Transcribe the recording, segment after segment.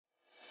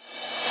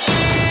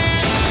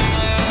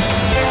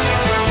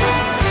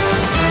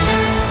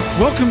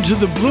Welcome to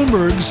the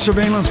Bloomberg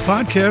Surveillance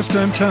Podcast.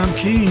 I'm Tom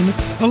Keene,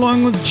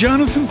 along with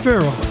Jonathan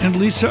Farrell and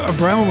Lisa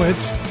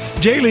Abramowitz.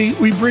 Daily,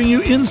 we bring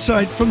you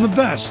insight from the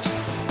best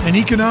in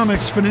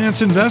economics,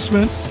 finance,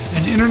 investment,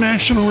 and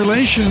international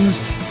relations.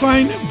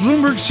 Find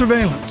Bloomberg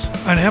Surveillance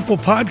on Apple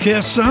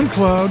Podcasts,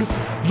 SoundCloud,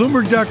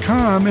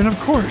 Bloomberg.com, and of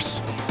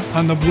course,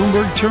 on the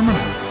Bloomberg Terminal.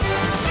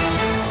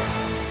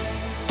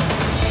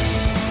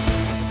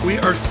 We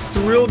are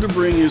thrilled to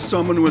bring you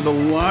someone with a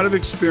lot of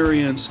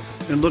experience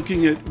in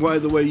looking at, by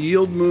the way,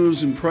 yield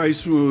moves and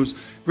price moves.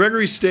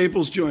 Gregory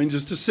Staples joins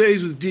us. To say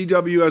he's with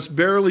DWS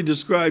barely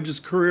described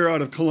his career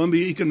out of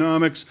Columbia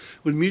Economics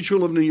with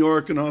Mutual of New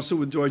York and also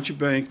with Deutsche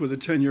Bank with a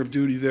tenure of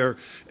duty there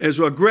as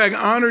well. Greg,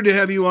 honored to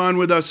have you on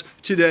with us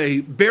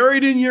today.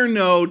 Buried in your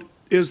note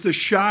is the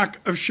shock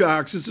of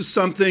shocks. This is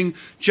something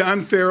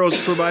John Farrell's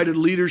provided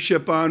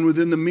leadership on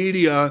within the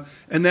media,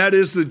 and that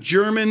is the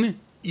German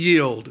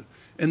yield.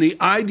 And the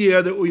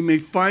idea that we may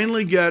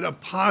finally get a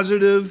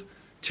positive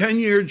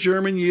 10-year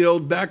German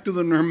yield back to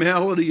the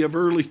normality of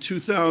early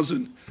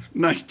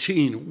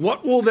 2019.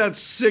 What will that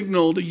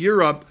signal to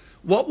Europe?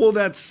 What will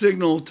that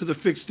signal to the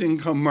fixed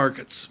income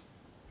markets?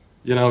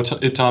 You know,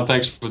 Tom,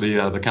 thanks for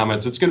the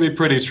comments. It's going to be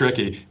pretty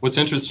tricky. What's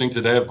interesting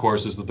today, of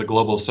course, is that the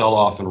global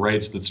sell-off in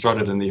rates that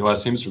started in the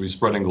U.S. seems to be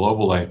spreading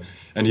globally.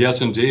 And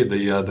yes, indeed, the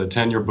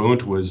 10-year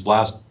Bund was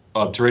last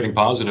trading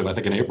positive, I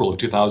think, in April of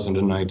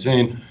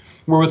 2019.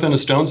 We're within a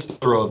stone's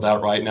throw of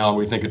that right now, and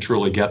we think it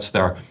truly gets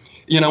there.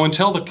 You know,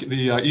 until the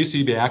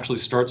ECB actually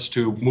starts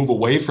to move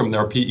away from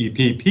their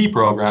PEPP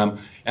program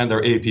and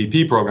their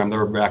APP program,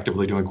 they're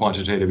actively doing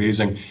quantitative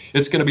easing,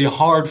 it's going to be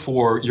hard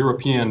for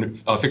European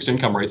fixed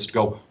income rates to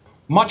go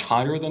much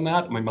higher than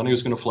that. I mean, money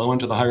is going to flow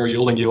into the higher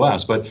yielding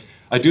U.S., but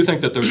I do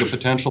think that there's a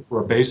potential for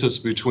a basis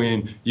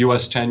between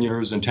U.S.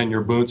 10-years and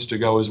 10-year Bunds to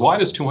go as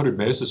wide as 200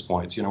 basis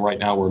points. You know, right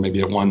now we're maybe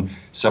at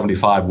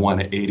 175,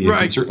 180. Right. It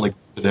can certainly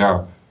get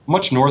there.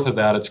 Much north of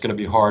that, it's going to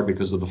be hard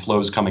because of the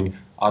flows coming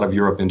out of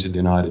Europe into the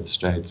United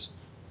States.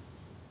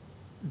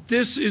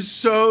 This is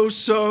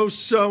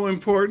so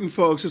important,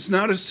 folks. It's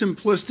not as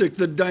simplistic.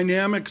 The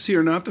dynamics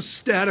here, not the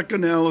static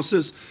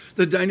analysis,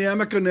 the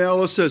dynamic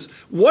analysis.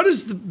 What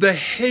is the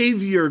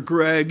behavior,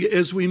 Greg,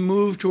 as we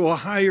move to a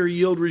higher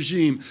yield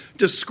regime?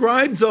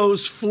 Describe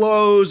those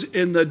flows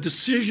in the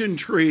decision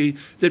tree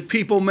that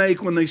people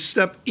make when they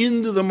step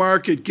into the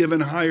market given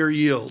higher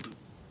yield.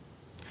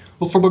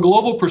 Well, from a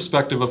global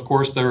perspective, of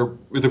course, the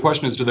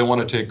question is, do they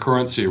want to take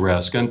currency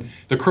risk? And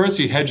the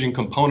currency hedging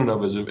component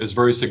of it is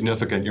very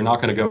significant. You're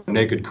not going to go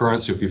naked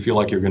currency if you feel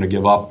like you're going to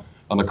give up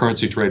on the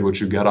currency trade, which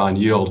you get on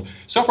yield.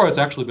 So far, it's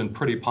actually been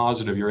pretty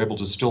positive. You're able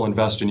to still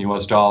invest in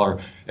U.S.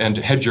 dollar and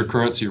hedge your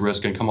currency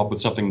risk and come up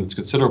with something that's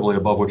considerably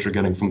above what you're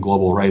getting from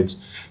global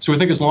rates. So we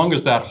think as long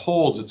as that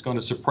holds, it's going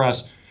to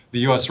suppress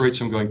the U.S. rates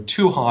from going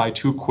too high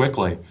too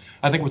quickly.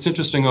 I think what's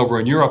interesting over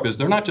in Europe is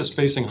they're not just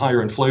facing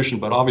higher inflation,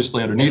 but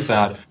obviously underneath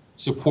that,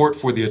 support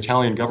for the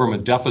Italian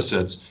government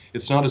deficits.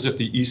 It's not as if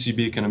the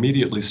ECB can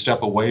immediately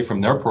step away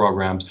from their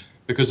programs,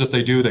 because if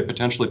they do, they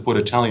potentially put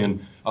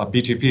Italian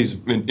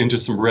BTPs into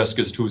some risk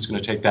as to who's going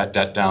to take that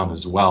debt down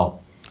as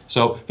well.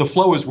 So the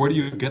flow is, where do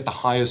you get the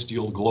highest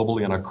yield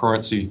globally on a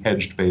currency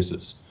hedged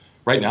basis?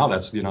 Right now,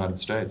 that's the United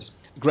States.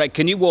 Greg,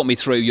 can you walk me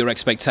through your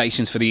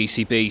expectations for the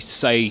ECB,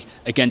 say,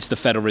 against the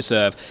Federal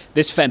Reserve?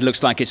 This Fed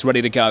looks like it's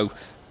ready to go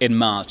in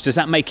March. Does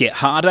that make it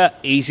harder,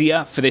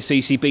 easier for this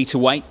ECB to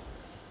wait?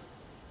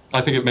 I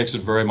think it makes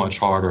it very much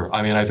harder.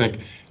 I mean, I think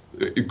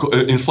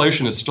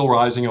inflation is still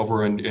rising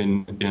over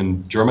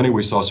in Germany.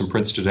 We saw some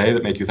prints today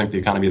that make you think the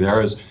economy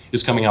there is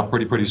coming out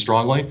pretty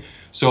strongly.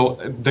 So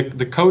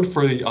the code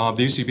for the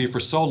ECB for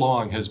so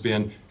long has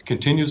been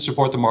continue to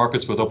support the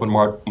markets with open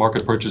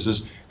market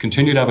purchases,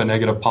 continue to have a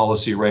negative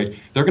policy rate.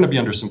 They're going to be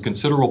under some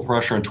considerable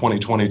pressure in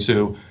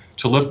 2022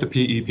 to lift the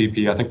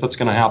PEPP. I think that's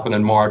going to happen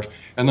in March.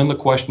 And then the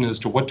question is,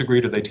 to what degree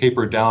do they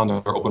taper down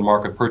their open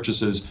market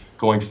purchases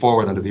going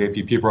forward under the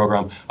APP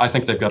program? I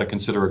think they've got to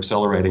consider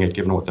accelerating it,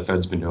 given what the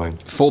Fed's been doing.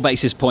 4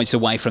 basis points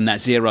away from that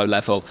zero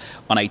level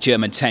on a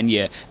German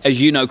 10-year. As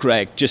you know,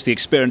 Greg, just the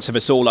experience of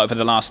us all over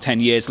the last 10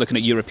 years looking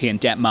at European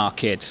debt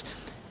markets,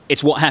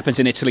 it's what happens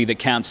in Italy that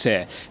counts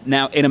here.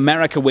 Now, in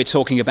America, we're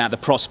talking about the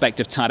prospect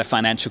of tighter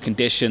financial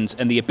conditions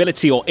and the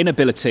ability or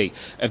inability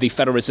of the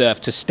Federal Reserve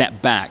to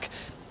step back.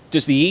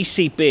 Does the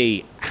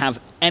ECB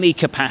have any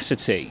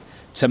capacity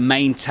to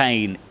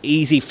maintain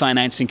easy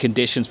financing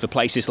conditions for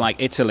places like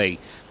Italy?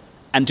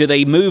 And do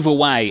they move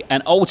away?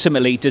 And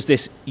ultimately, does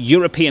this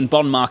European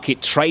bond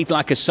market trade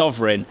like a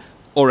sovereign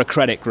or a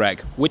credit, Greg?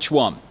 Which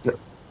one?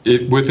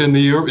 Within the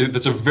Europe,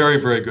 that's a very,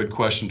 very good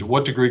question. To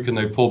what degree can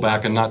they pull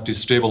back and not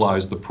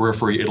destabilize the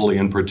periphery, Italy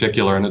in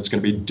particular? And it's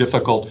going to be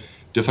difficult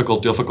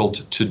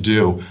to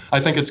do. I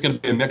think it's going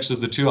to be a mix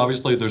of the two.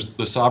 Obviously, there's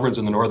the sovereigns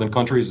in the northern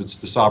countries. It's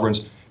the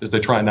sovereigns as they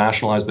try and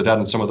nationalize the debt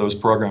and some of those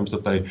programs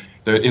that they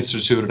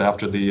instituted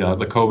after the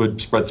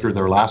COVID spread through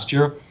there last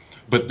year.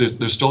 But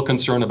there's still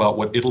concern about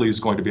what Italy is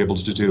going to be able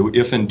to do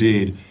if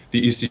indeed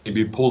the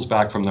ECB pulls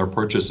back from their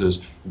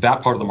purchases.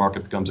 That part of the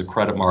market becomes a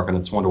credit market, and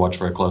it's one to watch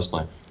very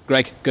closely.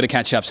 Greg, good to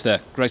catch up,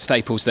 sir. Greg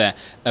Staples there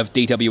of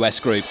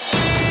DWS Group.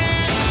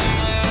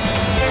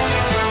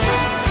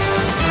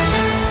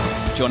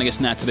 Joining us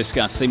now to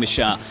discuss, Seema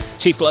Shah,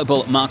 Chief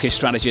Global Market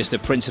Strategist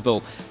at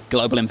Principal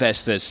Global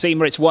Investors.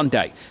 Seema, it's one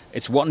day.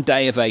 It's one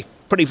day of a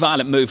pretty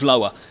violent move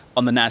lower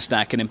on the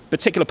NASDAQ and in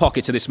particular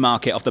pockets of this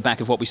market off the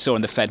back of what we saw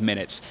in the Fed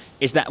minutes.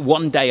 Is that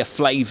one day a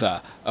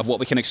flavour of what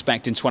we can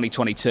expect in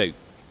 2022?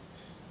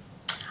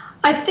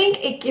 I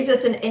think it gives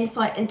us an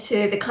insight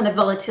into the kind of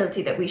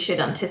volatility that we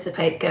should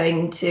anticipate going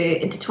into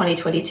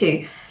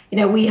 2022.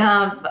 We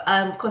have,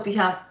 of course, we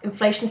have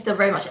inflation still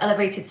very much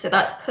elevated, so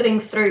that's putting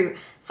through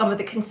some of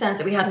the concerns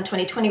that we had in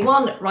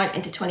 2021 right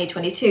into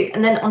 2022.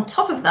 And then on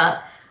top of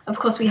that, of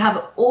course, we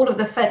have all of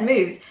the Fed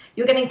moves.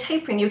 You're getting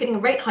tapering, you're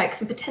getting rate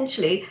hikes, and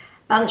potentially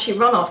balance sheet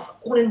runoff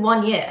all in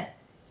 1 year.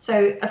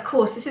 So, of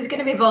course, this is going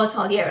to be a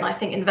volatile year, and I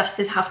think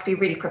investors have to be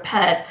really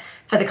prepared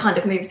for the kind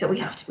of moves that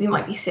we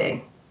might be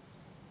seeing.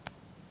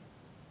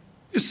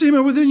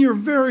 Seema, within your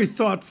very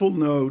thoughtful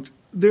note,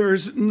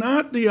 there's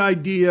not the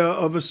idea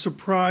of a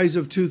surprise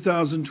of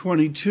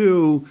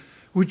 2022,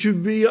 which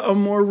would be a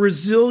more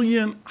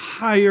resilient,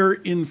 higher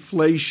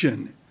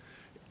inflation.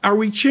 Are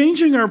we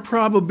changing our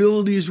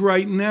probabilities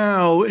right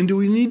now, and do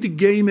we need to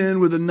game in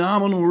with a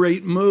nominal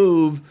rate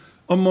move,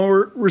 a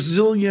more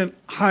resilient,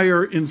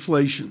 higher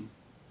inflation?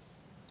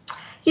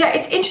 Yeah,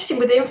 it's interesting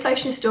with the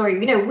inflation story.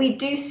 We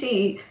do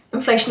see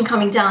inflation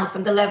coming down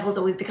from the levels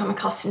that we've become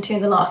accustomed to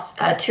in the last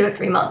 2 or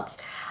 3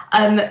 months.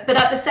 But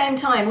at the same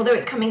time, although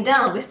it's coming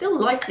down, we're still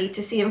likely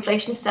to see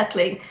inflation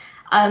settling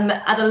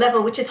at a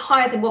level which is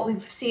higher than what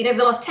we've seen over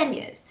the last 10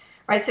 years,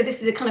 right? So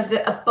this is a kind of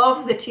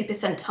above the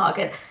 2%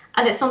 target,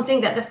 and it's something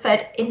that the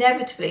Fed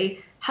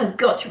inevitably has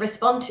got to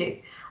respond to.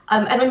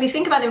 And when we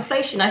think about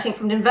inflation, I think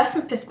from an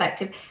investment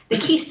perspective, the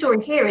key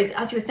story here is,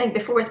 as you were saying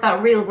before, it's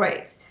about real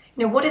rates.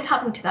 What is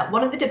happening to that?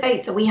 One of the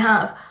debates that we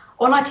have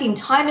on our team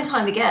time and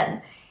time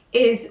again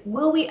is,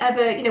 will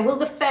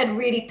the Fed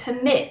really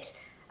permit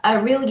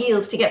real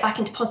yields to get back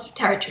into positive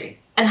territory?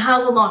 And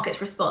how will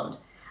markets respond?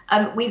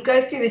 We go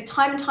through this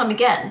time and time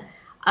again.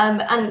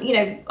 And,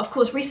 of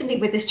course, recently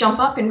with this jump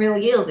up in real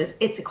yields,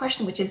 it's a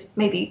question which is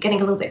maybe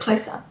getting a little bit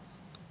closer.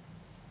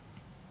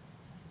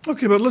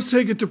 Okay, but let's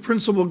take it to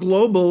Principal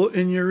Global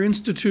in your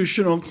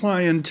institutional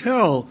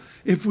clientele.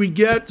 If we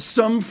get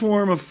some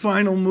form of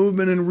final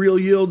movement in real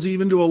yields,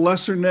 even to a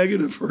lesser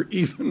negative or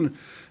even,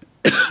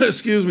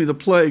 the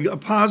plague, a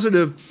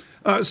positive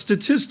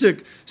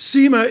statistic,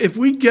 Seema, if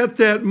we get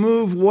that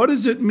move, what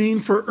does it mean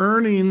for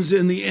earnings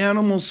in the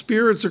animal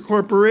spirits or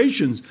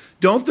corporations?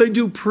 Don't they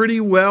do pretty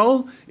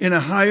well in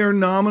a higher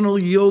nominal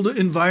yield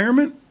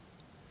environment?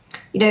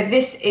 I'm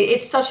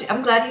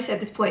glad you said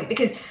this point,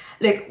 because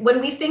look, when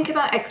we think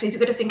about equities,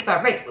 we've got to think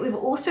about rates, but we've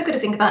also got to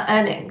think about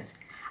earnings.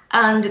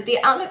 And the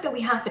outlook that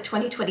we have for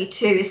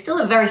 2022 is still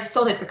a very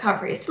solid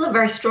recovery. It's still a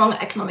very strong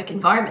economic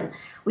environment.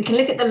 We can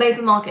look at the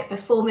labor market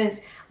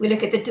performance, we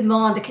look at the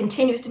demand, the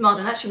continuous demand,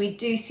 and actually we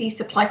do see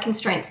supply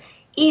constraints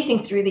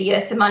easing through the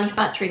year. So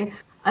manufacturing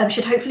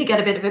should hopefully get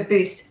a bit of a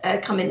boost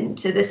coming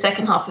into the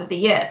second half of the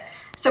year.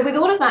 So with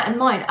all of that in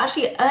mind,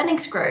 actually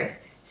earnings growth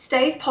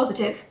stays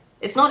positive.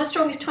 It's not as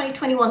strong as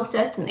 2021,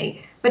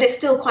 certainly, but it's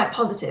still quite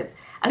positive.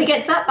 And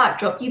against that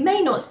backdrop, you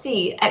may not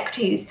see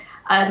equities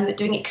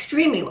doing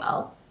extremely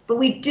well, but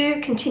we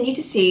do continue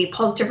to see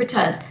positive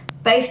returns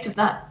based on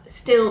that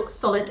still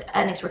solid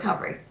earnings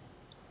recovery.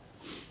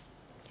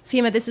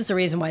 Seema, this is the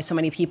reason why so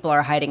many people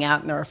are hiding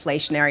out in their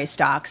inflationary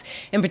stocks,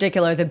 in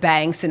particular the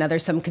banks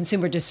and some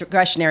consumer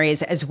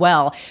discretionaries as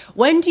well.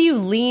 When do you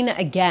lean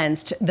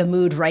against the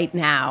mood right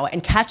now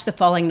and catch the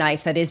falling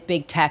knife that is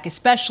big tech,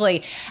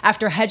 especially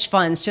after hedge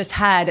funds just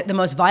had the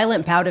most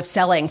violent bout of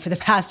selling for the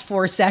past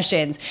 4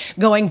 sessions,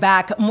 going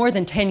back more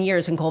than 10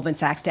 years in Goldman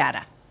Sachs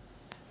data?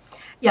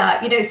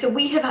 Yeah, so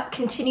we have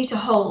continued to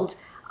hold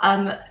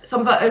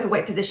some of our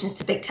overweight positions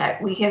to big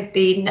tech. We have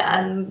been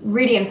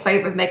really in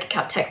favor of mega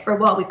cap tech for a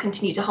while. We've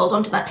continued to hold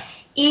on to that,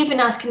 even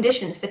as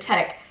conditions for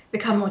tech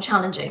become more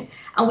challenging.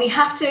 And we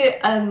have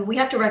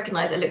to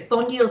recognize that, look,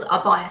 bond yields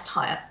are biased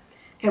higher.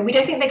 Okay, we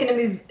don't think they're going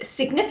to move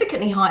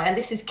significantly higher, and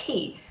this is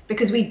key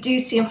because we do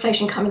see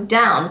inflation coming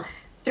down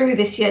through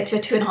this year to a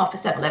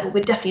 2.5% level.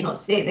 We're definitely not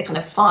seeing the kind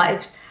of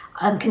 5s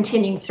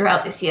continuing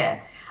throughout this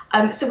year.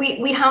 So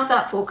we have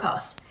that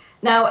forecast.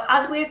 Now,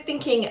 as we're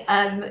thinking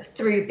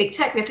through big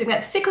tech, we have to think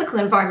about the cyclical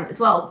environment as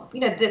well.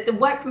 The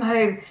work from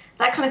home,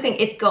 that kind of thing,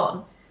 it's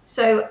gone.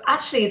 So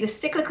actually, the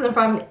cyclical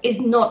environment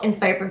is not in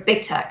favor of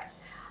big tech.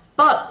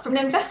 But from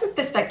an investment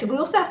perspective, we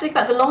also have to think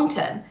about the long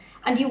term.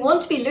 And you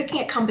want to be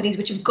looking at companies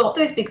which have got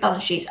those big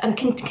balance sheets and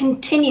can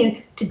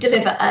continue to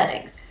deliver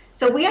earnings.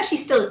 So we actually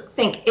still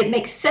think it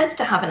makes sense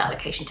to have an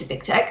allocation to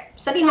big tech,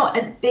 certainly not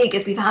as big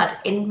as we've had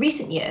in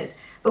recent years,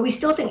 but we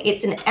still think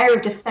it's an area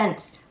of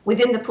defense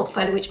within the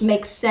portfolio which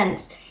makes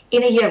sense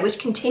in a year which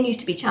continues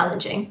to be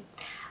challenging.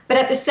 But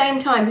at the same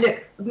time,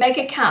 look,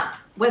 mega cap,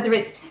 whether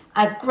it's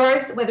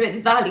growth, whether it's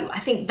value, I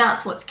think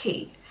that's what's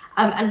key.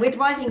 And with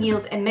rising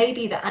yields, it may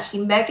be that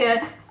actually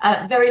mega,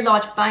 very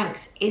large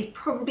banks is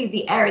probably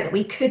the area that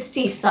we could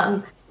see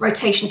some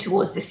rotation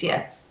towards this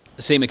year.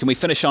 Seema, can we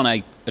finish on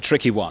a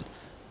tricky one?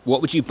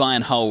 What would you buy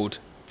and hold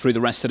through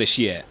the rest of this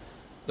year?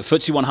 The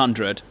FTSE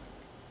 100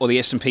 or the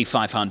S&P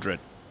 500?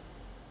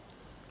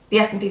 The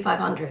S&P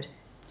 500.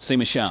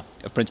 Seema Shah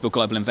of Principal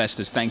Global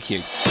Investors, thank you.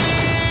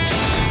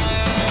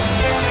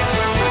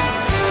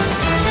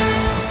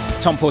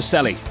 Tom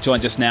Porcelli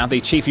joins us now,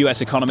 the Chief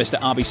US Economist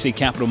at RBC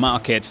Capital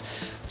Markets.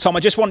 Tom, I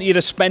just want you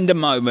to spend a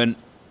moment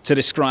to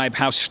describe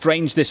how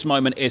strange this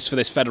moment is for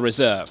this Federal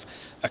Reserve.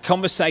 A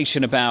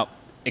conversation about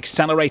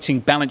accelerating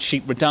balance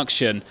sheet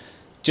reduction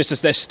just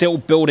as they're still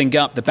building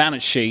up the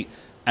balance sheet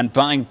and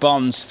buying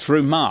bonds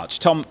through March.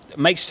 Tom,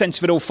 make sense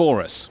of it all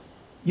for us.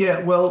 Yeah,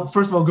 well,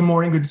 first of all, good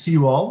morning. Good to see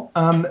you all.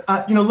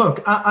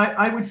 Look,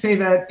 I would say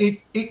that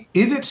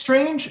is it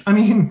strange? I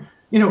mean,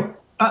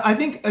 I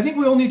think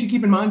we all need to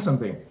keep in mind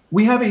something.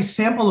 We have a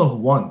sample of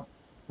one,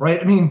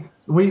 right? I mean,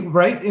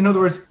 right? In other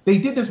words, they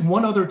did this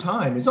one other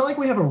time. It's not like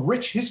we have a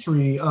rich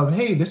history of,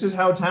 hey, this is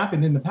how it's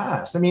happened in the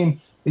past. I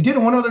mean, they did it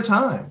one other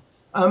time.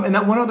 And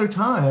that one other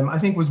time, I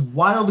think, was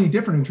wildly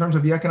different in terms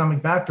of the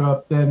economic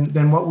backdrop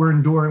than what we're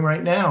enduring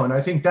right now. And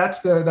I think that's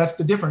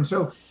the difference.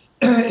 So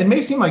it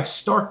may seem like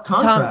stark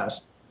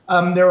contrast,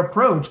 their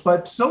approach,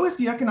 but so is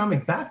the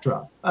economic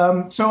backdrop.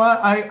 So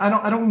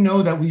I don't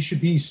know that we should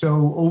be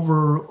so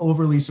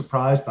overly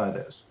surprised by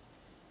this.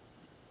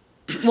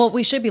 Well,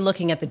 we should be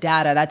looking at the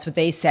data. That's what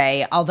they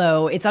say,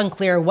 although it's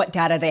unclear what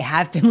data they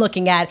have been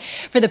looking at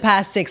for the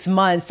past 6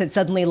 months that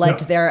suddenly led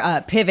to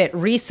their pivot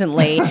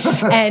recently.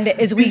 And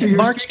as we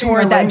march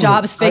toward that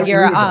jobs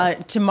figure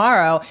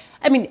tomorrow,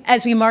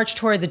 as we march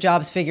toward the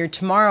jobs figure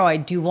tomorrow, I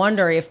do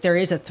wonder if there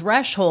is a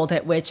threshold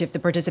at which, if the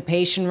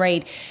participation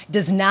rate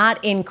does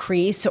not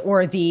increase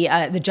or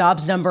the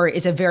jobs number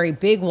is a very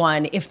big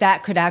one, if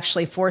that could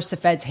actually force the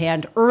Fed's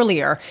hand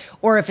earlier,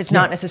 or if it's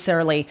not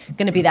necessarily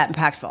going to be that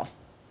impactful.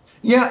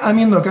 Yeah, I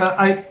mean, look,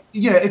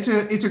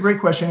 it's a great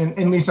question,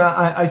 and Lisa,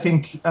 I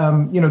think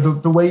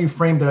the way you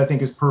framed it, I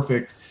think, is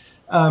perfect.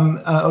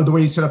 Or the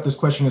way you set up this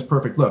question is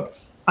perfect. Look,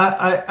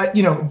 I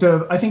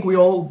think we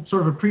all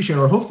sort of appreciate,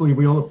 or hopefully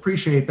we all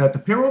appreciate, that the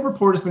payroll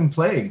report has been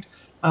plagued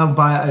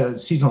by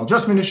seasonal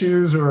adjustment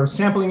issues or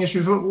sampling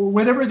issues,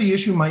 whatever the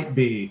issue might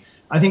be.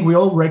 I think we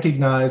all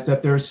recognize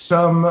that there's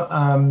some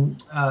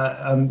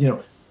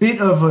bit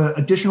of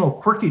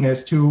additional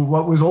quirkiness to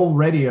what was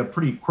already a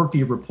pretty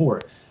quirky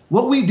report.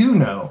 What we do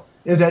know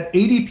is that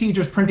ADP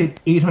just printed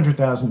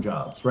 800,000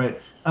 jobs, right?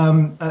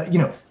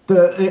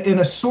 An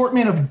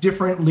assortment of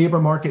different labor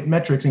market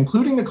metrics,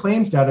 including the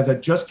claims data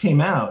that just came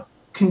out,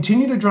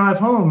 continue to drive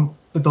home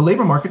that the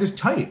labor market is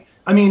tight.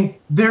 I mean,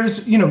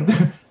 there's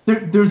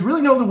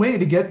really no other way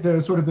to get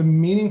the sort of the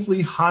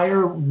meaningfully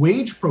higher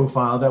wage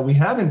profile that we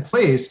have in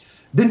place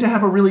than to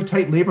have a really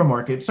tight labor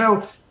market.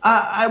 So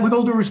with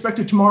all due respect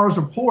to tomorrow's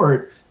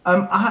report,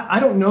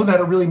 I don't know that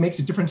it really makes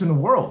a difference in the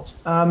world.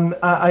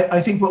 I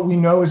think what we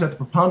know is that the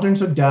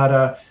preponderance of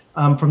data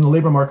from the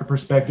labor market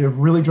perspective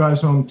really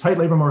drives home tight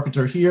labor markets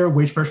are here,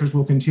 wage pressures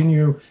will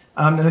continue.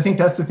 And I think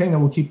that's the thing that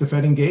will keep the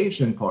Fed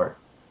engaged in part.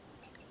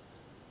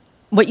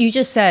 What you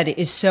just said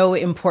is so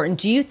important.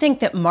 Do you think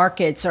that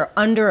markets are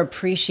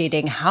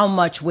underappreciating how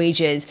much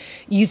wages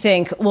you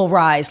think will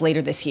rise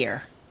later this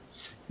year?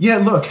 Yeah,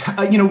 look,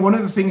 one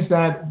of the things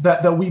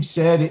that we've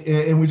said,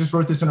 and we just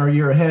wrote this in our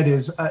year ahead,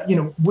 is,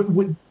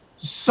 with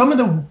some of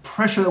the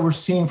pressure that we're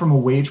seeing from a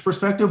wage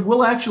perspective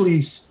will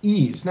actually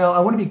ease. Now,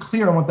 I want to be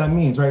clear on what that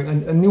means, right?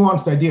 A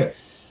nuanced idea.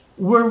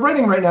 We're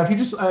writing right now, if you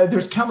just,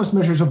 there's countless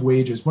measures of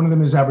wages. One of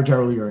them is average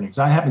hourly earnings.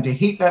 I happen to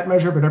hate that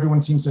measure, but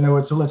everyone seems to know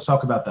it. So let's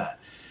talk about that.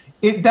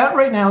 That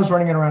right now is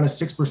running at around a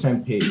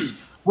 6% pace.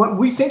 What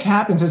we think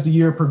happens as the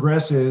year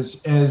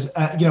progresses is,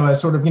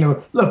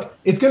 look,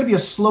 it's going to be a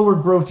slower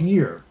growth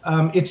year.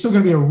 It's still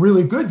going to be a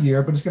really good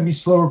year, but it's going to be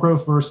slower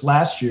growth versus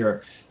last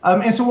year.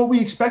 And so what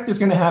we expect is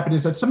going to happen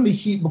is that some of the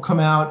heat will come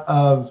out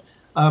of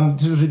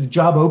the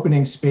job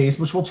opening space,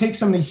 which will take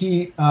some of the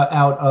heat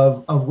out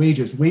of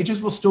wages.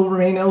 Wages will still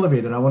remain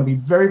elevated. I want to be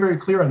very, very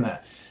clear on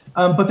that.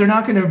 But they're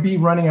not going to be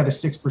running at a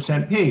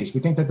 6% pace.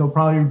 We think that they'll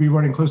probably be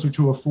running closer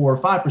to a 4 or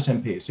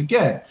 5% pace.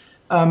 Again,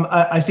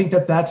 I think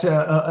that that's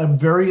a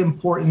very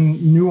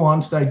important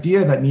nuanced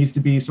idea that needs to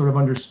be sort of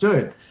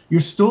understood.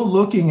 You're still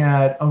looking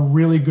at a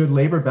really good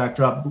labor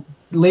backdrop,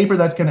 labor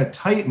that's going to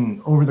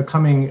tighten over the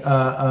coming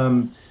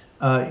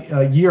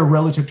year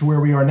relative to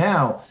where we are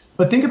now.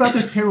 But think about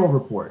this payroll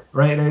report,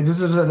 right?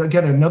 This is,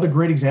 again, another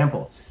great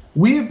example.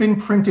 We have been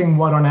printing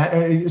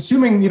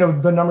assuming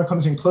the number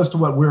comes in close to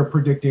what we're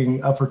predicting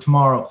for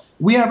tomorrow.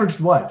 We averaged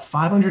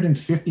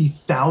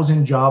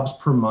 550,000 jobs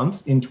per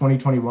month in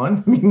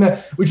 2021. I mean,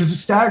 which is a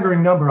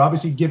staggering number.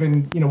 Obviously,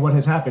 given what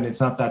has happened, it's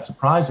not that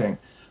surprising.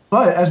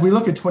 But as we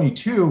look at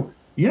 22,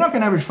 you're not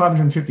going to average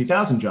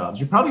 550,000 jobs.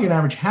 You're probably going to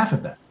average half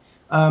of that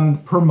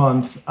per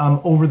month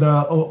over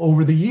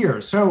the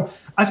year. So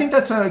I think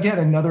that's again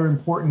another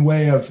important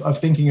way of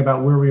thinking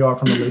about where we are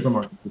from a labor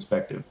market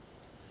perspective.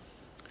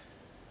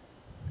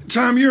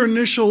 Tom, your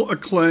initial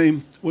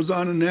acclaim was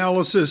on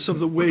analysis of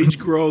the wage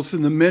growth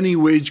and the many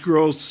wage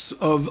growths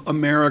of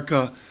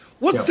America.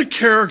 What's the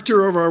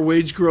character of our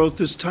wage growth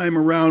this time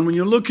around? When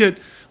you look at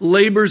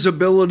labor's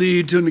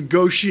ability to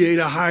negotiate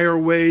a higher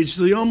wage,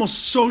 the almost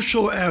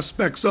social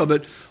aspects of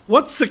it.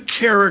 What's the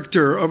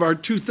character of our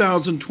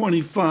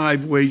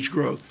 2025 wage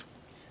growth?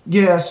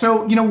 Yeah,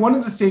 so, one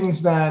of the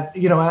things that,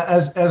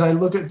 as I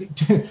look at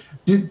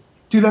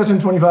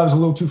 2025 is a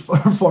little too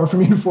far for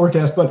me to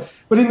forecast,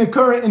 but in the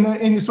current,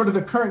 in the sort of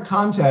the current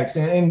context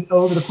and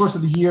over the course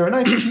of the year, and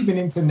I think even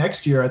into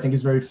next year, I think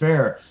is very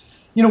fair.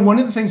 One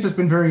of the things that's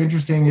been very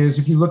interesting is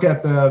if you look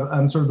at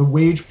the sort of the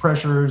wage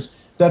pressures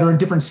that are in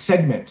different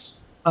segments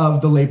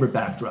of the labor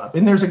backdrop.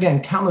 And there's,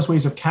 again, countless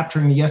ways of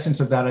capturing the essence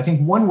of that. I think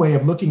one way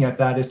of looking at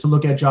that is to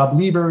look at job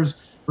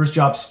leavers versus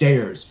job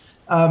stayers.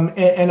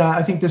 And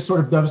I think this sort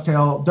of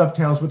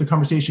dovetails with the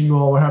conversation you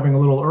all were having a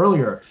little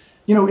earlier.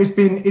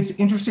 It's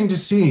interesting to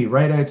see,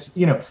 right? It's,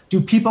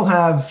 do people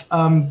have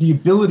the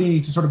ability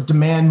to sort of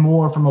demand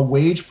more from a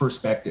wage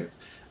perspective?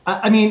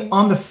 I mean,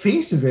 on the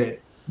face of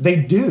it, they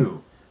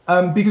do.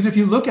 Because if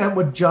you look at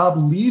what job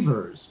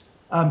leavers,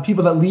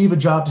 people that leave a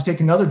job to take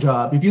another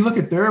job, if you look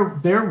at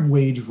their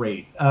wage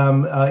rate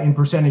in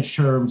percentage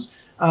terms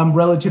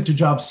relative to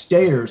job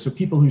stayers, so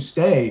people who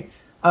stay,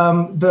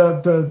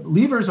 the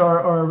leavers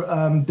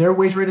are their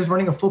wage rate is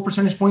running a full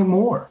percentage point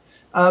more.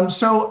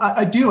 So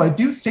I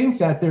do think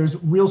that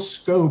there's real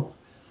scope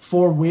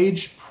for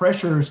wage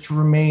pressures to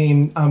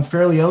remain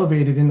fairly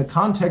elevated in the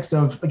context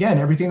of, again,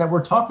 everything that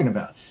we're talking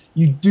about.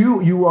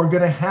 You are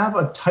going to have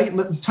a tight.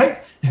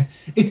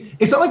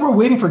 It's not like we're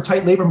waiting for a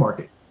tight labor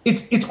market.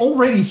 It's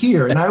already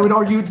here, and I would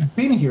argue it's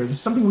been here. This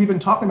is something we've been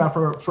talking about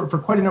for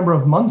quite a number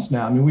of months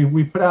now. I mean,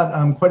 we put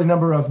out quite a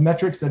number of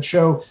metrics that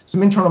show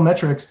some internal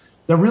metrics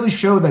that really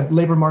show that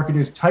labor market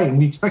is tight, and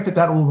we expect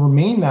that will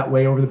remain that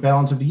way over the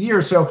balance of the year.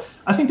 So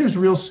I think there's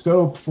real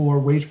scope for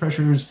wage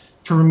pressures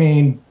to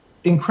remain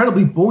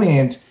incredibly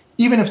buoyant,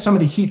 even if some of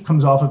the heat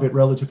comes off of it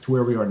relative to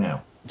where we are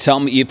now.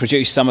 Tom, you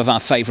produced some of our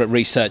favourite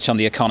research on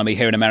the economy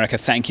here in America.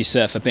 Thank you,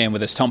 sir, for being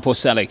with us. Tom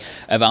Porcelli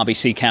of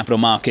RBC Capital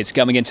Markets,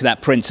 going into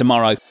that print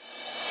tomorrow.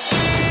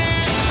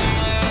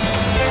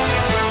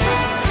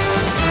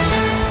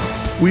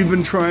 We've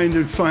been trying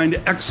to find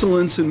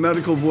excellence in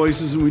medical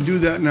voices, and we do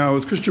that now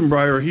with Christian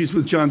Breyer. He's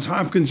with Johns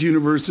Hopkins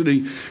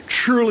University,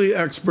 truly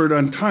expert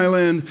on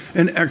Thailand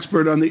and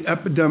expert on the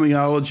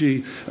epidemiology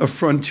of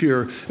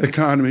frontier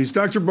economies.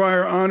 Dr.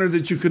 Breyer, honored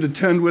that you could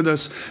attend with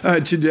us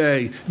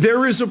today.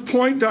 There is a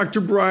point, Dr.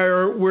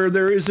 Breyer, where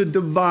there is a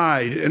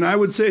divide, and I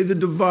would say the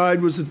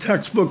divide was the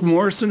textbook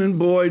Morrison and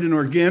Boyd in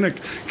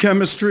organic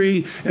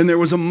chemistry, and there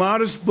was a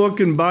modest book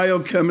in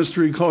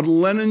biochemistry called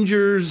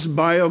Leninger's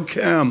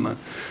Biochem.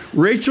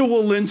 Rachel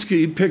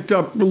Walensky picked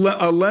up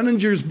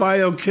Leninger's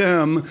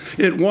Biochem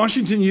at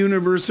Washington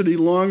University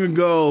long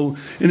ago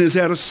and has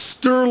had a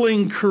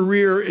sterling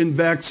career in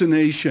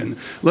vaccination.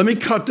 Let me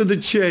cut to the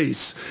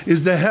chase.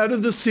 Is the head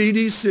of the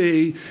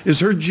CDC, is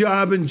her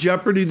job in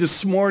jeopardy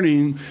this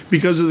morning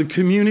because of the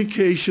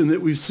communication that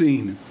we've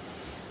seen?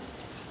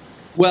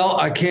 Well,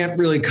 I can't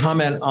really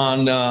comment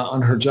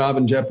on her job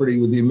in jeopardy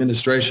with the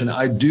administration.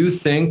 I do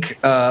think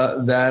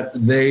that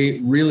they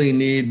really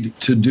need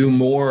to do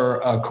more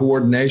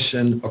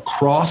coordination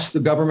across the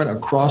government,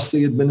 across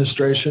the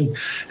administration.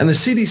 And the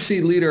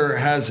CDC leader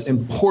has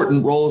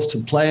important roles to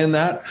play in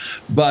that,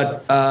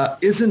 but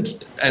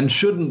isn't and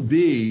shouldn't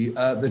be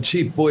the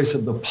chief voice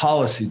of the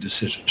policy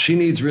decision. She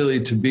needs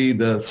really to be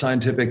the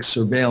scientific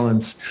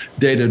surveillance,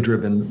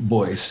 data-driven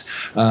voice.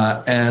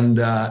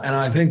 And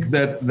I think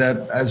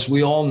that as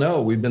we all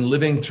know, we've been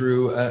living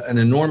through an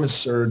enormous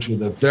surge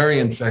with a very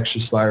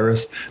infectious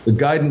virus. The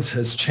guidance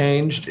has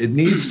changed. It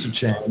needs to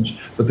change,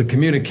 but the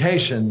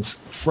communications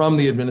from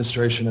the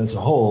administration as a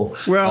whole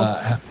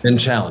have been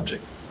challenging.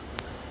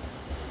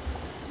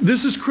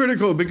 This is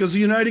critical because the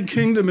United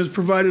Kingdom has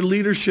provided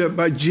leadership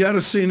by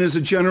jettisoning as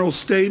a general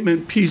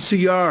statement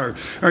PCR.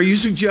 Are you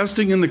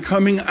suggesting in the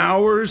coming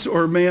hours,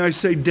 or may I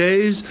say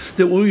days,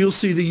 that you'll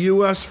see the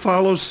U.S.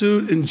 follow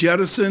suit and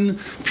jettison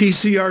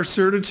PCR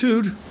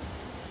certitude?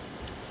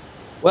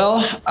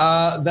 Well,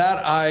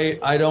 that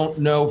I don't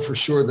know for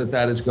sure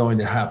that is going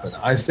to happen.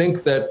 I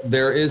think that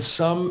there is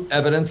some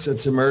evidence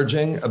that's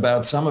emerging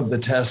about some of the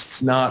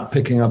tests not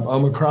picking up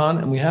Omicron.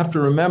 And we have to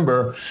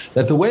remember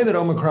that the way that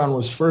Omicron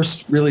was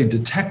first really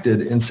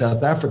detected in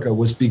South Africa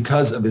was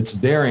because of its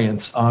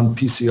variance on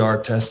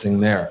PCR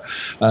testing there.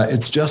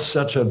 It's just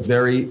such a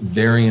very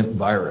variant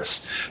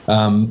virus.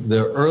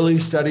 The early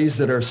studies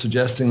that are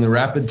suggesting the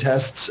rapid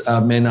tests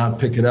may not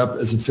pick it up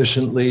as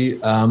efficiently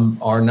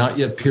are not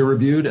yet peer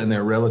reviewed, and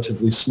they're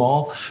relatively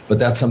small, but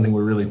that's something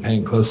we're really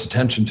paying close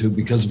attention to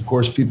because, of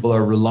course, people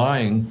are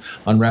relying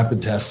on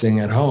rapid testing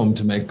at home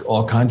to make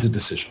all kinds of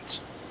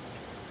decisions.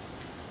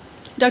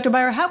 Dr.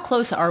 Breyer, how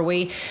close are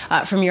we,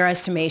 from your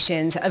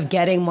estimations, of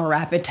getting more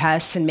rapid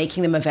tests and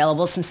making them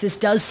available, since this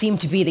does seem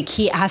to be the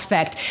key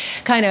aspect,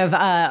 kind of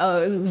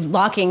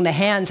locking the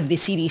hands of the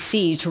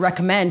CDC to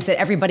recommend that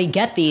everybody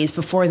get these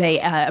before they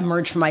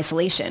emerge from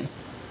isolation?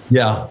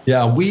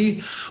 Yeah.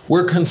 We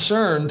were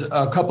concerned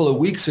a couple of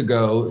weeks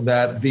ago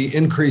that the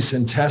increase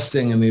in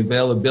testing and the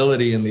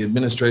availability and the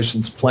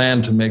administration's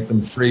plan to make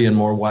them free and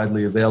more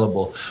widely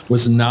available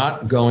was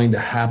not going to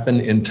happen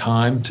in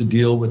time to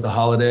deal with the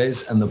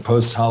holidays and the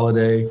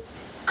post-holiday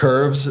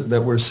curves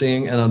that we're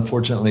seeing, and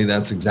unfortunately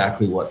that's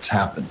exactly what's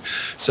happened.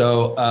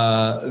 So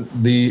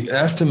the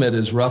estimate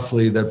is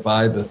roughly that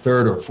by the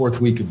third or fourth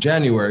week of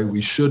January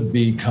we should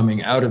be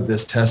coming out of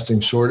this testing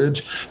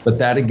shortage, but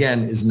that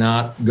again is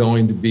not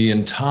going to be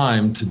in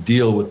time to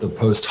deal with the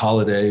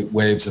post-holiday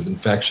waves of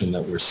infection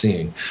that we're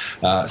seeing.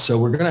 So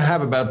we're going to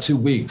have about 2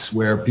 weeks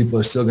where people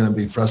are still going to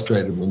be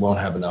frustrated we won't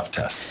have enough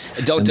tests.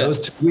 Doctor, and those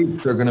 2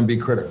 weeks are going to be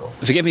critical.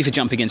 Forgive me for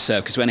jumping in,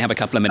 sir, because we only have a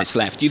couple of minutes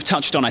left. You've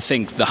touched on, I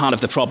think, the heart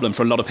of the problem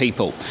for a lot of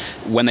people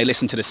when they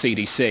listen to the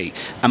CDC.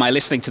 Am I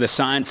listening to the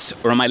science,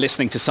 or am I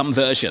listening to some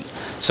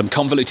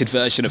convoluted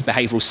version of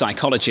behavioral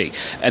psychology?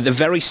 At the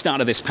very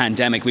start of this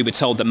pandemic, we were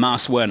told that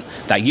masks weren't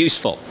that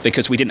useful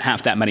because we didn't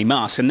have that many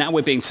masks. And now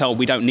we're being told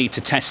we don't need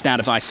to test out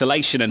of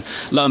isolation. And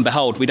lo and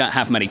behold, we don't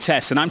have many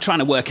tests. And I'm trying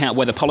to work out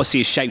whether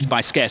policy is shaped by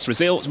scarce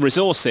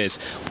resources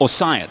or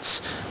science.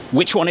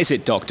 Which one is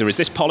it, Doctor? Is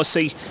this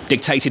policy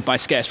dictated by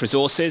scarce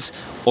resources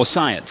or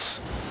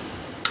science?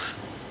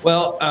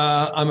 Well,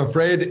 I'm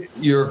afraid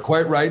you're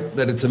quite right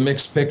that it's a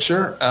mixed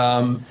picture,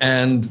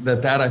 and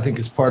that I think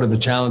is part of the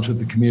challenge with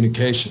the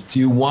communications.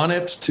 You want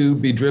it to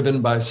be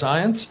driven by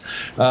science,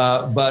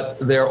 but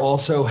there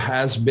also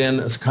has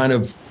been a kind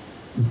of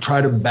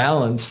try to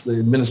balance, the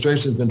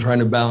administration has been trying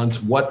to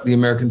balance what the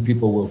American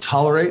people will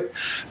tolerate.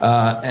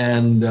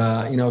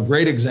 A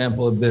great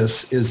example of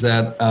this is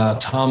that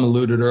Tom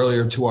alluded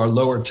earlier to our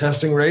lower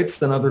testing rates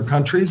than other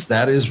countries.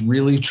 That is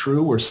really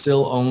true. We're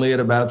still only at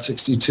about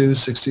 62,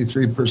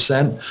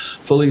 63%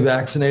 fully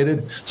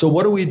vaccinated. So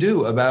what do we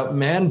do about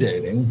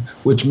mandating,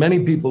 which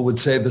many people would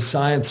say the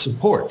science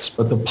supports,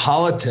 but the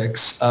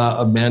politics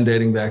of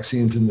mandating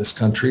vaccines in this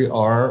country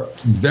are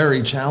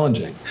very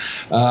challenging.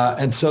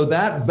 And so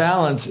that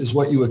balance is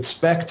what you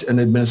expect an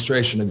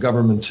administration, a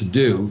government to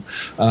do.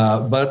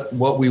 But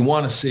what we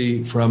want to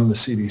see from the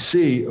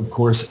CDC, of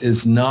course,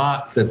 is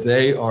not that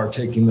they are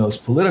taking those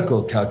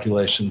political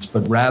calculations,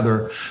 but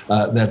rather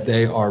that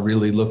they are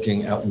really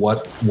looking at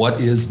what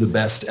is the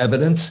best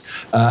evidence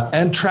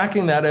and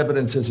tracking that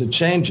evidence as it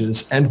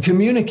changes and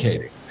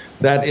communicating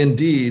that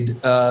indeed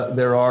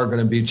there are going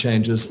to be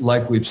changes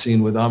like we've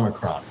seen with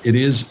Omicron. It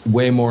is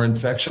way more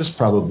infectious,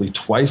 probably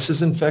twice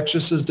as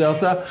infectious as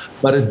Delta,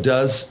 but it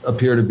does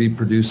appear to be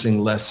producing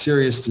less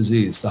serious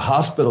disease. The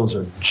hospitals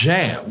are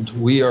jammed.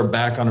 We are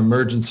back on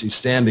emergency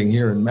standing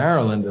here in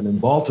Maryland and in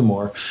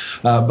Baltimore,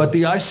 but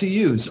the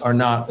ICUs are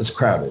not as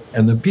crowded,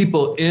 and the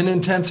people in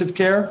intensive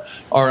care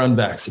are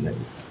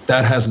unvaccinated.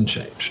 That hasn't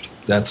changed.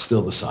 That's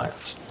still the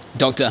science.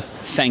 Doctor,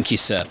 thank you,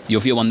 sir.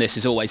 Your view on this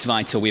is always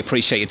vital. We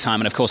appreciate your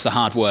time and, of course, the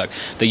hard work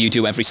that you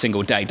do every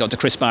single day. Dr.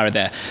 Chris Barra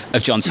there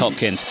of Johns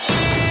Hopkins.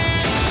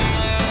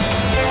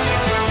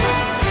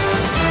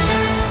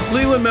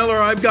 Leland Miller,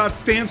 I've got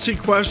fancy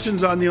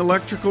questions on the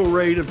electrical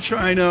rate of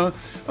China,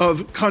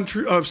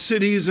 of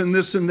cities and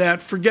this and that.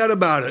 Forget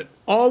about it.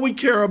 All we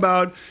care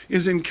about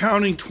is in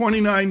counting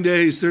 29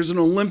 days, there's an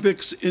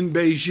Olympics in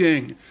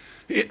Beijing.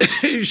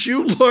 As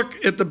you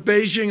look at the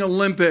Beijing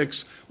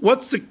Olympics,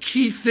 what's the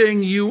key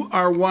thing you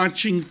are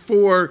watching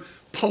for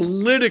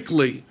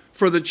politically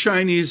for the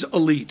Chinese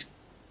elite?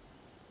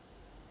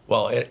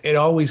 Well, it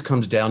always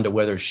comes down to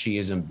whether Xi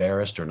is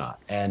embarrassed or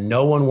not. And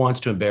no one wants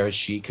to embarrass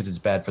Xi because it's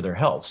bad for their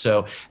health.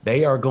 So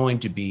they are going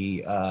to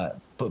be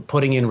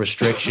putting in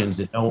restrictions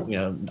that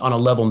don't, on a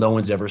level no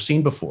one's ever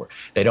seen before.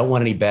 They don't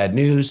want any bad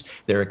news.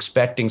 They're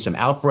expecting some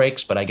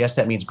outbreaks, but I guess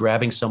that means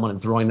grabbing someone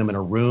and throwing them in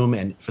a room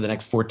and for the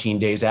next 14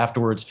 days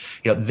afterwards.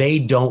 They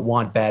don't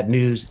want bad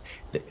news.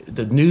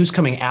 The news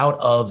coming out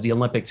of the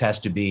Olympics has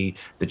to be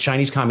the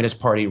Chinese Communist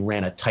Party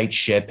ran a tight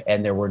ship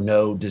and there were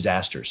no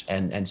disasters.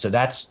 And so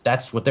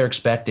that's what they're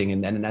expecting,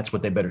 and that's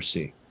what they better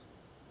see.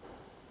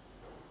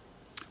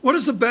 What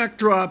is the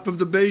backdrop of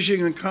the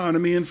Beijing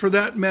economy, and for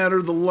that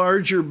matter, the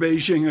larger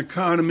Beijing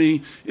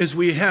economy, as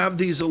we have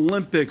these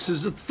Olympics?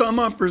 Is it thumb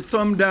up or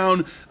thumb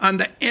down on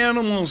the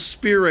animal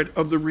spirit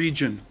of the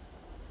region?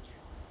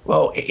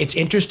 Well, it's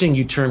interesting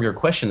you term your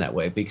question that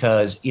way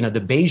because, the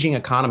Beijing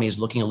economy is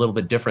looking a little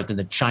bit different than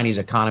the Chinese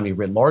economy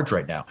writ large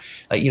right now.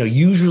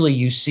 Usually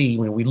you see,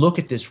 when we look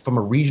at this from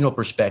a regional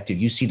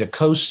perspective, you see the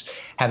coasts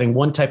having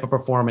one type of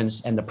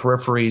performance and the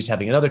peripheries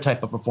having another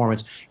type of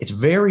performance. It's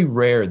very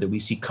rare that we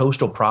see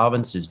coastal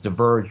provinces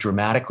diverge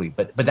dramatically,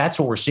 but that's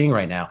what we're seeing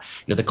right now.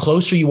 The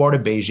closer you are to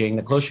Beijing,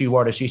 the closer you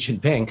are to Xi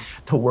Jinping,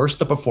 the worse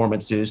the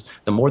performance is,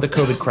 the more the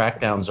COVID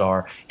crackdowns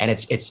are, and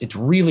it's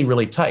really,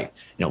 really tight.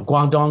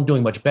 Guangdong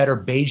doing much better,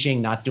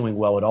 Beijing not doing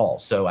well at all.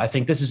 So I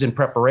think this is in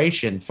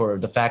preparation for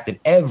the fact that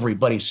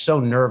everybody's so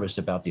nervous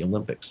about the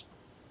Olympics.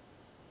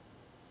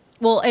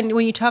 Well, and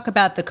when you talk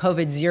about the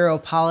COVID zero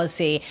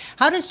policy,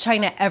 how does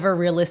China ever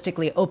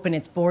realistically open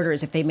its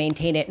borders if they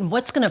maintain it? And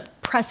what's going to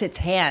press its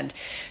hand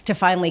to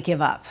finally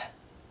give up?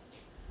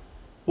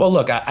 Well,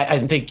 look, I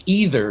think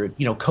either,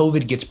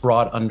 COVID gets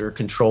brought under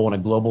control on a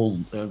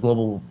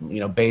global,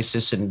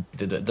 basis, and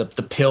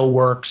the pill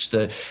works,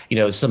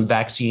 some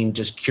vaccine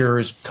just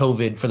cures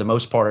COVID for the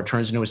most part, or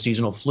turns into a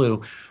seasonal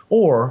flu,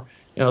 or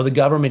the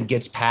government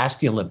gets past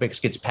the Olympics,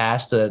 gets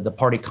past the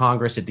party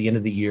Congress at the end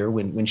of the year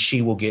when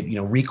she will get,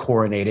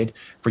 recoronated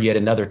for yet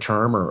another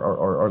term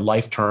or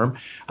life term.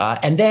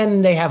 And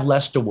then they have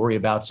less to worry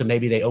about. So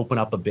maybe they open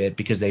up a bit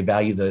because they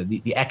value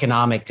the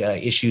economic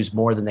issues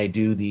more than they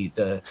do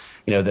the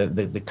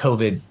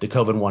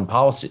COVID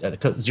policy,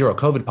 zero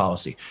COVID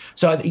policy.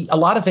 So a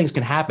lot of things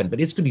can happen, but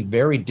it's going to be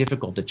very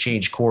difficult to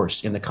change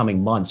course in the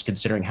coming months,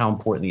 considering how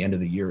important the end of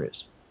the year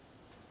is.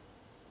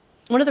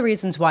 One of the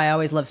reasons why I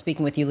always love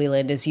speaking with you,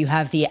 Leland, is you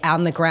have the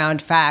on-the-ground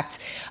facts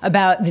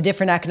about the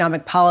different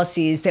economic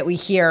policies that we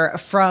hear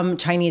from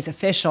Chinese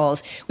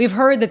officials. We've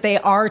heard that they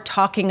are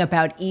talking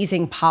about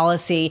easing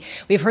policy.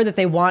 We've heard that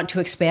they want to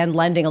expand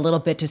lending a little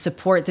bit to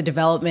support the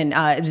development,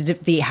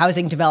 the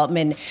housing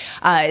development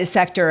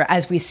sector,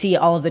 as we see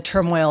all of the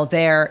turmoil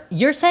there.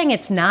 You're saying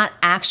it's not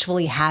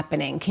actually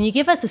happening. Can you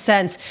give us a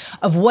sense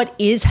of what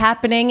is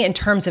happening in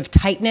terms of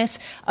tightness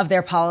of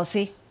their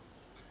policy?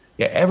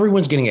 Yeah,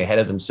 everyone's getting ahead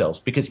of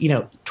themselves because,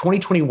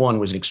 2021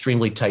 was an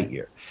extremely tight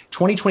year.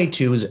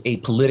 2022 is a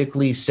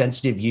politically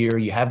sensitive year.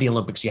 You have the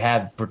Olympics, you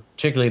have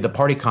particularly the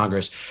party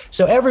Congress.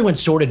 So everyone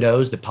sort of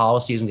knows that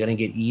policy isn't going to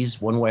get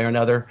eased one way or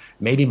another,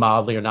 maybe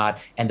mildly or not,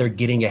 and they're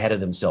getting ahead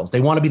of themselves.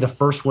 They want to be the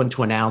first one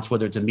to announce,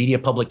 whether it's a media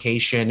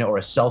publication or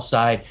a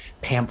sell-side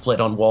pamphlet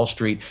on Wall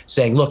Street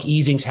saying, look,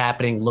 easing's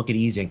happening, look at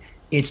easing.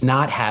 It's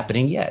not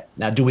happening yet.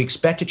 Now, do we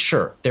expect it?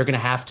 Sure. They're going to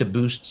have to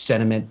boost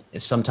sentiment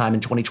sometime in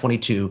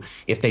 2022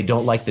 if they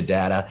don't like the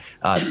data.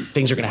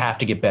 Things are going to have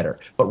to get better.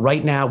 But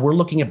right now, we're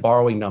looking at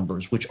borrowing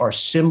numbers, which are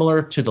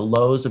similar to the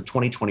lows of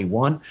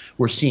 2021.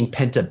 We're seeing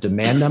pent-up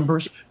demand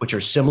numbers, which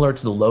are similar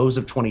to the lows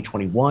of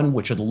 2021,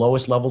 which are the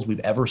lowest levels we've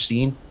ever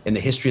seen in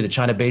the history of the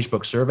China Beige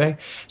Book survey.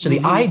 So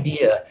the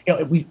idea,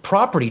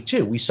 property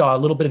too, we saw a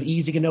little bit of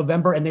easing in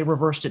November and they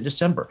reversed it in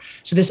December.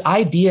 So this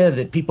idea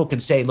that people can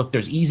say, look,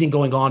 there's easing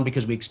going on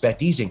because we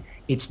expect easing,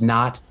 it's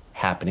not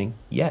happening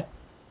yet.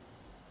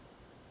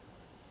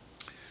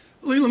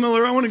 Leland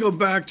Miller, I want to go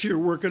back to your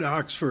work at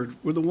Oxford,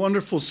 where the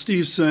wonderful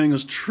Steve Tsang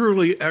is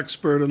truly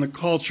expert on the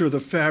culture,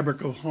 the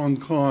fabric of Hong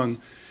Kong.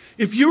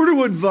 If you were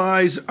to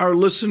advise our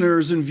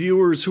listeners and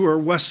viewers who are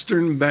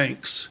Western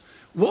banks,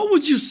 what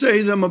would you say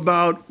to them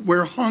about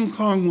where Hong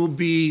Kong will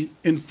be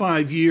in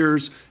 5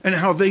 years and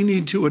how they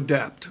need to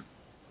adapt?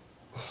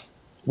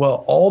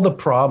 Well, all the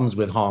problems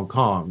with Hong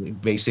Kong,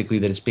 basically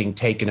that it's being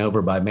taken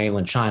over by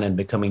mainland China and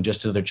becoming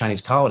just another Chinese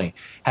colony,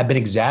 have been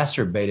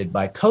exacerbated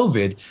by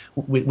COVID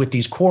with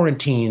these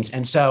quarantines.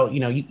 And so,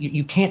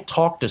 you can't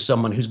talk to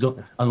someone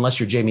unless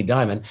you're Jamie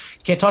Dimon,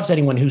 you can't talk to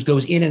anyone who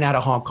goes in and out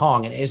of Hong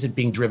Kong and isn't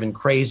being driven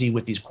crazy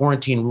with these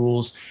quarantine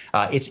rules.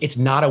 It's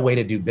not a way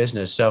to do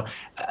business. So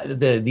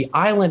the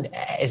island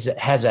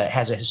has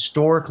a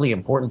historically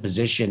important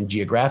position.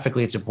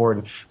 Geographically, it's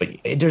important, but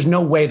there's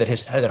no way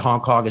that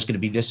Hong Kong is going to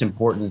be this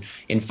important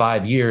in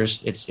 5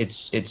 years.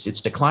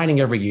 It's declining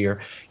every year.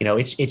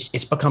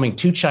 It's becoming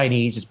too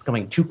Chinese. It's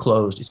becoming too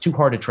closed. It's too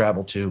hard to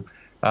travel to.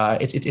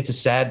 It's a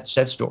sad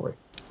story.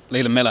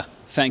 Leland Miller,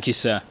 thank you,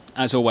 sir.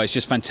 As always,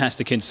 just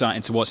fantastic insight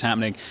into what's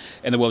happening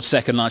in the world's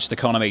second largest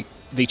economy,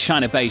 the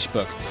China Beige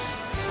Book.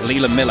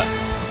 Leland Miller.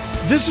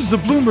 This is the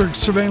Bloomberg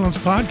Surveillance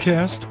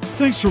Podcast.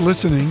 Thanks for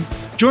listening.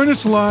 Join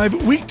us live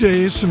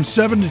weekdays from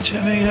 7 to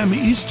 10 a.m.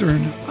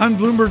 Eastern on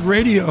Bloomberg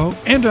Radio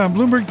and on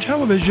Bloomberg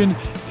Television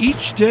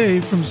each day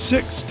from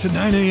 6 to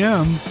 9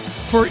 a.m.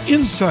 for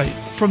insight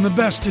from the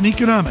best in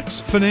economics,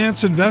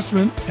 finance,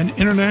 investment, and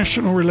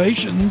international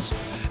relations.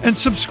 And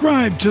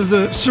subscribe to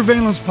the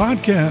Surveillance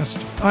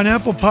Podcast on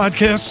Apple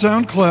Podcasts,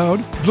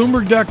 SoundCloud,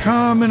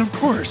 Bloomberg.com, and of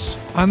course,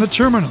 on the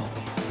terminal.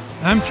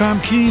 I'm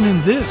Tom Keene,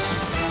 and this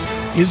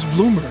is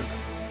Bloomberg.